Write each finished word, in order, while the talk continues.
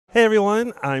Hey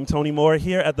everyone, I'm Tony Moore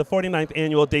here at the 49th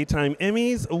Annual Daytime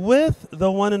Emmys with the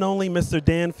one and only Mr.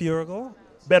 Dan Feuerriegel,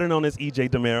 better known as EJ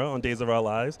DiMera on Days of Our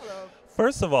Lives. Hello.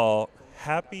 First of all,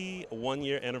 happy 1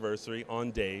 year anniversary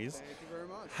on Days. Thank you very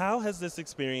much. How has this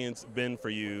experience been for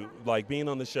you, like being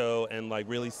on the show and like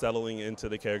really settling into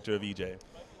the character of EJ?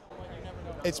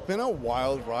 It's been a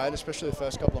wild ride, especially the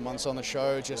first couple of months on the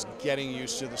show, just getting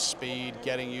used to the speed,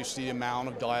 getting used to the amount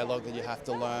of dialogue that you have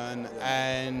to learn,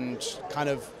 and kind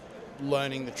of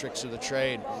learning the tricks of the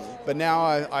trade. But now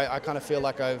I kind of feel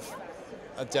like I've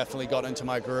definitely got into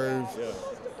my groove. Yeah.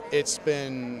 It's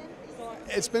been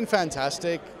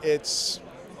fantastic. It's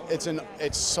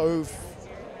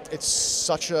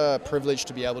such a privilege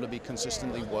to be able to be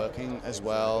consistently working as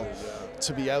well,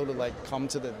 to be able to like come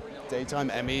to the daytime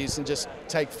Emmys and just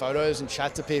take photos and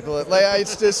chat to people.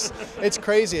 It's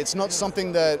crazy. It's not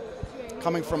something that,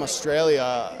 coming from Australia,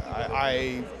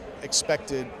 I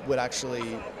expected would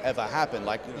actually ever happen.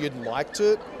 Like you'd like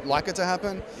it to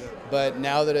happen, but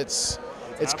now that it's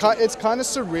kind of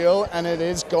surreal and it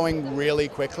is going really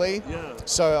quickly. Yeah.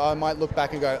 So I might look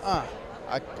back and go,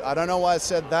 I don't know why I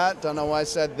said that, don't know why I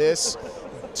said this,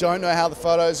 don't know how the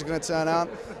photos are going to turn out,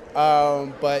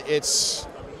 but it's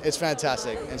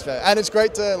fantastic. And it's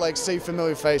great to like see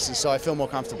familiar faces, so I feel more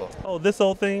comfortable. Oh, this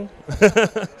whole thing?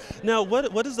 Now,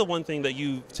 what is the one thing that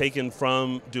you've taken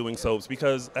from doing soaps?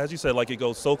 Because as you said, like it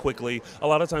goes so quickly. A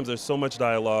lot of times there's so much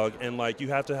dialogue and like you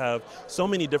have to have so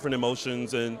many different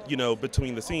emotions and,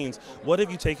 between the scenes. What have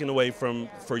you taken away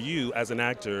for you as an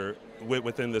actor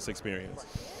within this experience?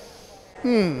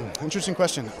 Interesting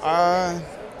question.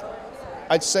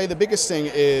 I'd say the biggest thing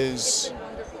is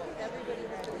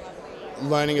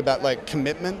learning about like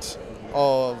commitment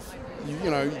of,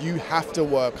 you have to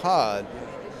work hard.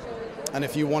 And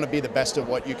if you want to be the best of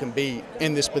what you can be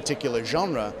in this particular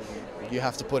genre, you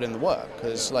have to put in the work.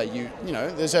 Because like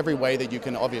there's every way that you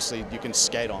can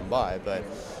skate on by, but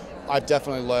I've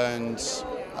definitely learned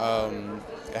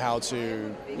how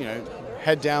to,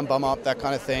 head down, bum up, that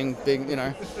kind of thing.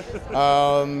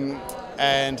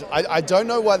 And I don't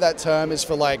know why that term is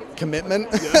for like commitment.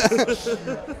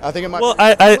 I think it might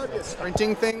be a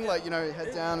sprinting thing, like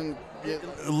head down and. Yeah.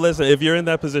 Listen, if you're in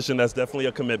that position, that's definitely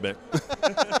a commitment.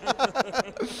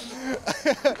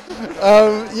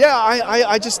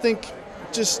 I just think,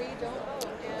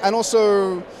 and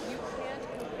also,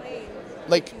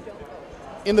 like,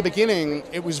 in the beginning,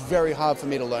 it was very hard for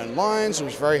me to learn lines. It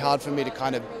was very hard for me to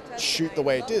kind of shoot the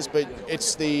way it is. But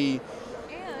it's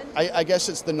I guess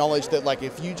it's the knowledge that, like,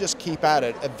 if you just keep at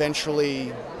it,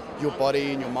 eventually your body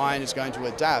and your mind is going to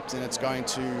adapt, and it's going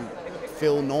to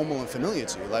feel normal and familiar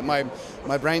to you. Like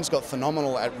my brain's got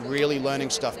phenomenal at really learning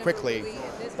stuff quickly,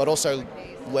 but also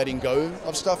letting go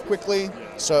of stuff quickly.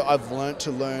 So I've learned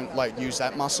to use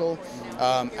that muscle,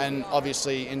 and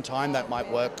obviously in time that might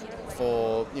work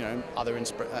for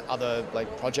other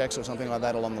like projects or something like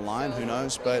that along the line. Who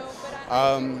knows? But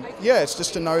it's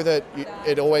just to know that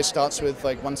it always starts with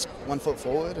like one foot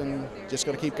forward, and just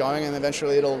got to keep going, and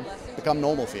eventually it'll become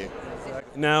normal for you.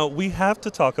 Now we have to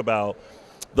talk about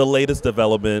the latest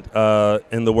development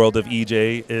in the world of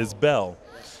EJ is Belle.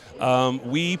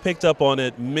 We picked up on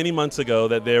it many months ago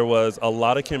that there was a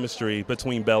lot of chemistry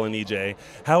between Belle and EJ.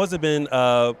 How has it been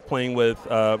playing with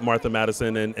Martha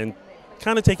Madison and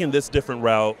kind of taking this different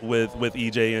route with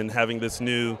EJ and having this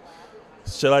new,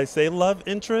 should I say, love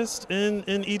interest in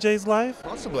EJ's life?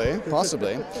 Possibly.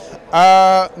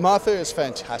 Martha is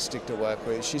fantastic to work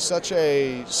with. She's such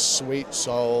a sweet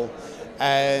soul,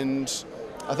 and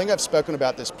I think I've spoken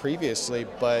about this previously,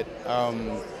 but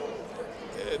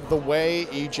the way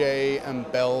EJ and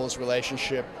Belle's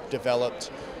relationship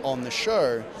developed on the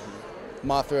show,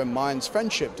 Martha and mine's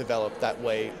friendship developed that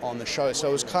way on the show. So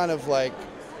it was kind of like,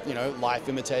 life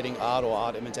imitating art or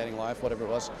art imitating life, whatever it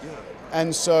was. Yeah.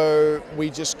 And so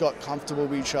we just got comfortable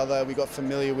with each other, we got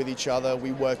familiar with each other,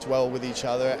 we worked well with each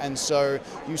other, and so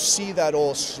you see that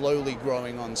all slowly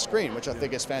growing on screen, which I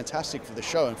think is fantastic for the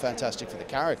show and fantastic for the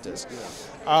characters.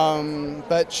 Yeah.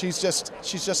 But she's just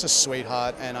a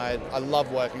sweetheart, and I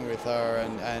love working with her,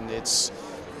 and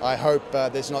I hope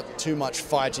there's not too much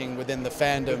fighting within the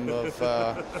fandom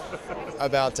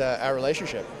about our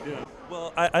relationship. Yeah.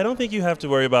 Well, I don't think you have to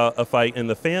worry about a fight in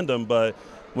the fandom, but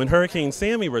when Hurricane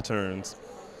Sammy returns...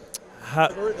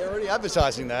 They're already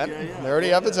advertising that. Yeah. They're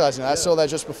already advertising that. I saw that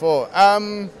just before.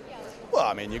 Well,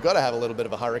 I mean, you've got to have a little bit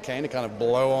of a hurricane to kind of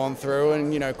blow on through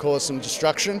and, cause some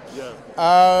destruction.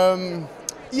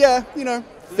 Yeah.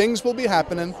 Things will be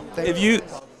happening. If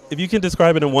you can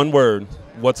describe it in one word,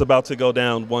 what's about to go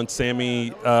down once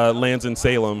Sammy lands in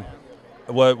Salem,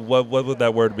 what would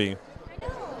that word be?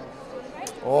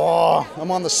 Oh,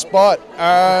 I'm on the spot.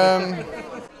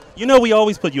 You know, we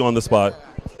always put you on the spot.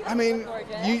 I mean,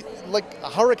 you like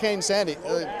Hurricane Sammy.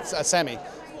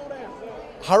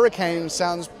 Hurricane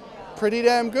sounds pretty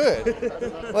damn good.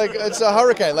 Like, it's a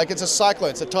hurricane, like it's a cyclone,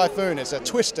 it's a typhoon, it's a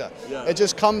twister. Yeah. It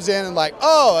just comes in and like,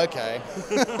 oh, okay.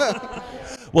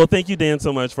 Well, thank you, Dan,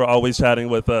 so much for always chatting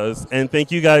with us. And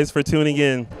thank you guys for tuning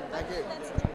in. Thank you.